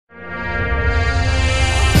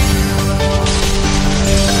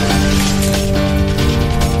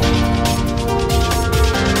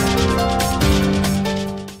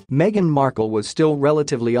Meghan Markle was still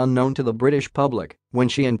relatively unknown to the British public when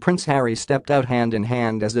she and Prince Harry stepped out hand in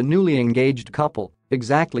hand as a newly engaged couple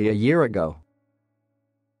exactly a year ago.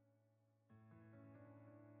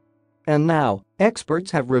 And now,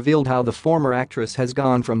 experts have revealed how the former actress has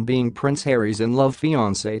gone from being Prince Harry's in-love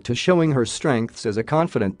fiancée to showing her strengths as a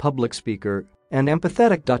confident public speaker and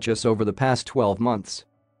empathetic Duchess over the past 12 months.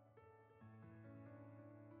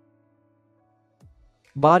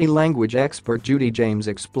 Body language expert Judy James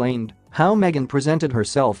explained how Meghan presented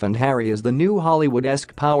herself and Harry as the new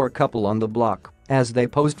Hollywood-esque power couple on the block as they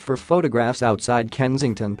posed for photographs outside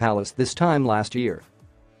Kensington Palace this time last year.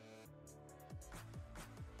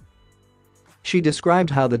 She described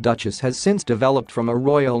how the Duchess has since developed from a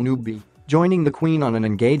royal newbie, joining the Queen on an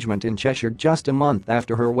engagement in Cheshire just a month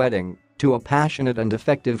after her wedding, to a passionate and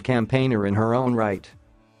effective campaigner in her own right.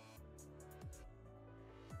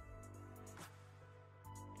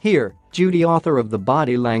 Here, Judy, author of the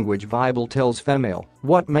Body Language Bible, tells Female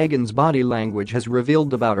what Meghan's body language has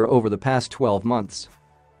revealed about her over the past 12 months.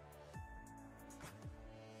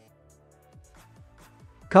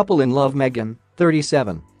 Couple in love. Meghan,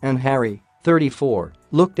 37, and Harry, 34,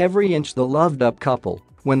 looked every inch the loved-up couple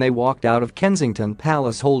when they walked out of Kensington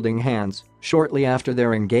Palace holding hands shortly after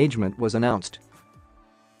their engagement was announced.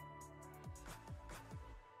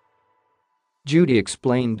 Judy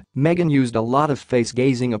explained Meghan used a lot of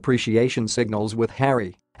face-gazing appreciation signals with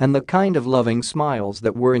Harry and the kind of loving smiles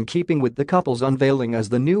that were in keeping with the couple's unveiling as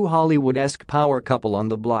the new Hollywood-esque power couple on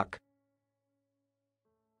the block.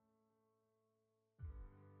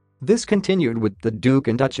 This continued with the Duke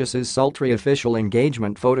and Duchess's sultry official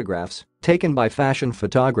engagement photographs taken by fashion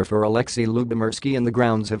photographer Alexei Lubomirsky in the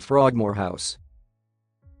grounds of Frogmore House.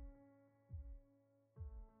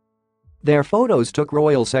 Their photos took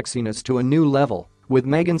royal sexiness to a new level, with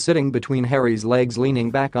Meghan sitting between Harry's legs,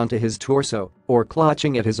 leaning back onto his torso or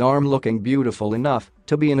clutching at his arm, looking beautiful enough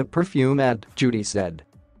to be in a perfume ad, Judy said.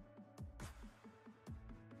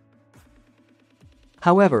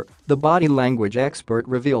 However, the body language expert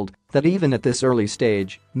revealed that even at this early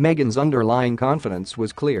stage, Meghan's underlying confidence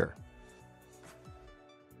was clear.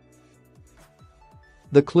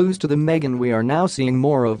 The clues to the Meghan we are now seeing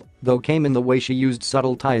more of, though, came in the way she used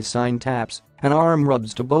subtle sign taps and arm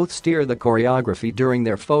rubs to both steer the choreography during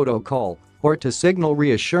their photo call or to signal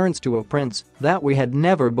reassurance to a prince that we had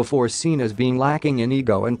never before seen as being lacking in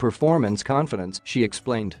ego and performance confidence, she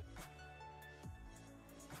explained.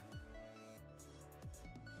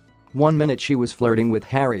 One minute she was flirting with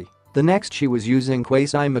Harry, the next she was using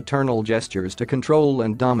quasi-maternal gestures to control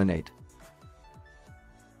and dominate.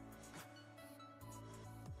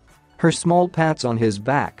 Her small pats on his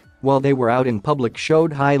back while they were out in public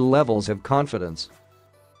showed high levels of confidence.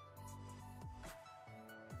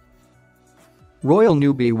 Royal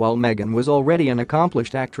newbie. While Meghan was already an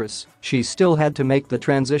accomplished actress, she still had to make the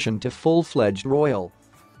transition to full-fledged royal.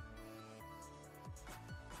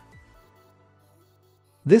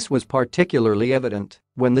 This was particularly evident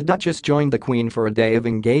when the Duchess joined the Queen for a day of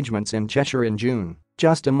engagements in Cheshire in June,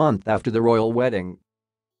 just a month after the royal wedding.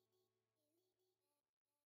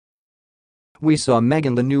 We saw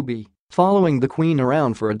Meghan the newbie following the Queen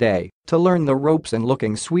around for a day to learn the ropes and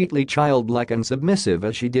looking sweetly childlike and submissive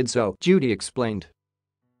as she did so, Judy explained.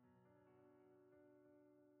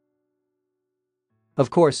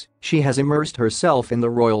 Of course, she has immersed herself in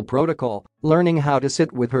the royal protocol, learning how to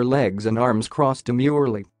sit with her legs and arms crossed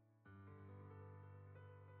demurely.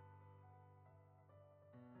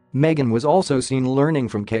 Meghan was also seen learning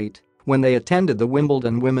from Kate when they attended the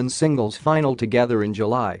Wimbledon women's singles final together in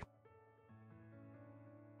July.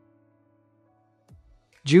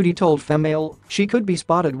 Judy told Female she could be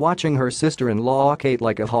spotted watching her sister-in-law Kate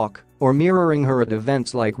like a hawk or mirroring her at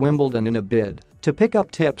events like Wimbledon in a bid to pick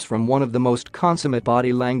up tips from one of the most consummate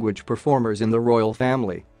body language performers in the royal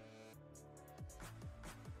family.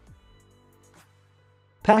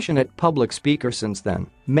 Passionate public speaker. Since then,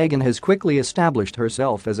 Meghan has quickly established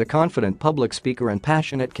herself as a confident public speaker and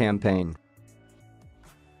passionate campaign.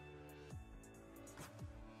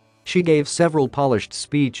 She gave several polished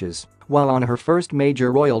speeches while on her first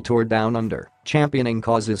major royal tour down under, championing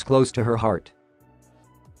causes close to her heart.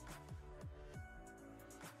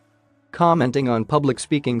 Commenting on public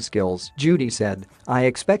speaking skills, Judy said, "I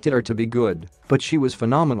expected her to be good, but she was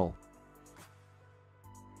phenomenal.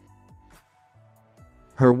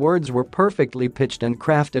 Her words were perfectly pitched and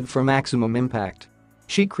crafted for maximum impact.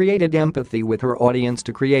 She created empathy with her audience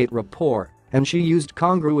to create rapport, and she used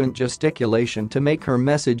congruent gesticulation to make her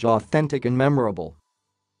message authentic and memorable.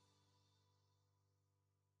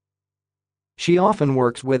 She often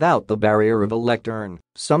works without the barrier of a lectern,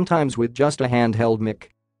 sometimes with just a handheld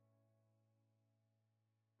mic.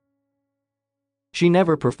 She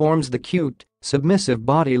never performs the cute, submissive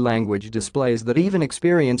body language displays that even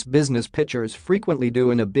experienced business pitchers frequently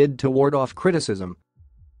do in a bid to ward off criticism.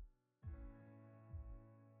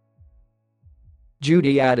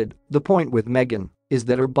 Judy added, "The point with Meghan is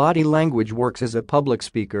that her body language works as a public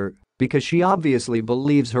speaker because she obviously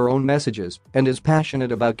believes her own messages and is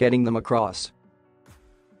passionate about getting them across."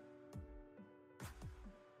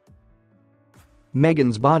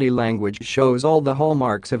 Meghan's body language shows all the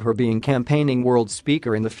hallmarks of her being campaigning world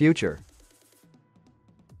speaker in the future.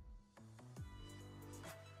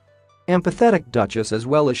 Empathetic Duchess. As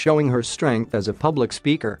well as showing her strength as a public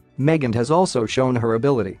speaker, Meghan has also shown her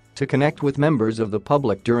ability to connect with members of the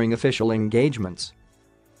public during official engagements.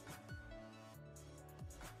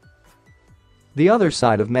 The other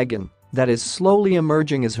side of Meghan that is slowly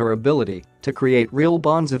emerging is her ability to create real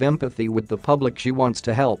bonds of empathy with the public she wants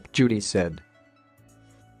to help, Judy said.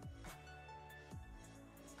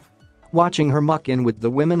 Watching her muck in with the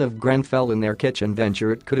women of Grenfell in their kitchen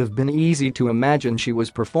venture, it could have been easy to imagine she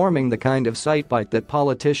was performing the kind of soundbite that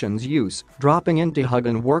politicians use, dropping in to hug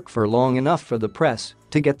and work for long enough for the press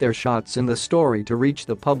to get their shots in the story to reach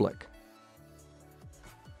the public.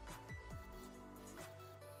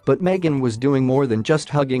 But Meghan was doing more than just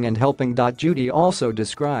hugging and helping. Judy also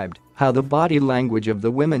described how the body language of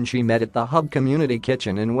the women she met at the Hub Community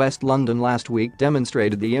Kitchen in West London last week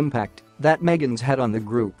demonstrated the impact that Meghan's had on the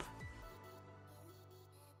group.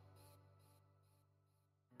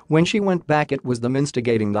 When she went back, it was them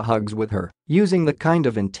instigating the hugs with her, using the kind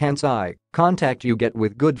of intense eye contact you get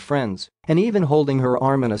with good friends, and even holding her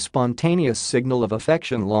arm in a spontaneous signal of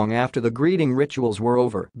affection long after the greeting rituals were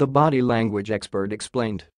over, the body language expert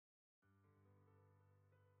explained.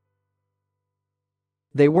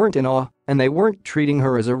 They weren't in awe, and they weren't treating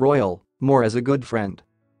her as a royal, more as a good friend.